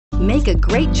Make a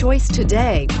great choice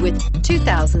today with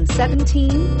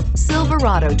 2017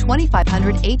 Silverado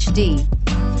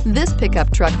 2500HD. This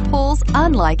pickup truck pulls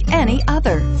unlike any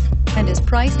other and is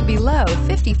priced below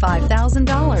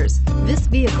 $55,000. This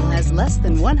vehicle has less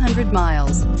than 100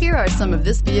 miles. Here are some of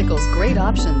this vehicle's great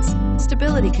options: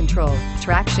 stability control,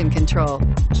 traction control,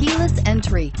 keyless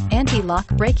entry, anti-lock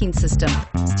braking system,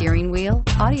 steering wheel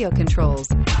audio controls,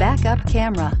 backup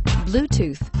camera,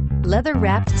 Bluetooth,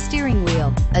 leather-wrapped steering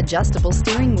wheel, adjustable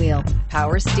steering wheel,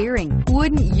 power steering.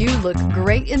 Wouldn't you look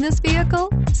great in this vehicle?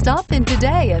 Stop in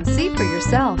today and see for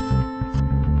yourself.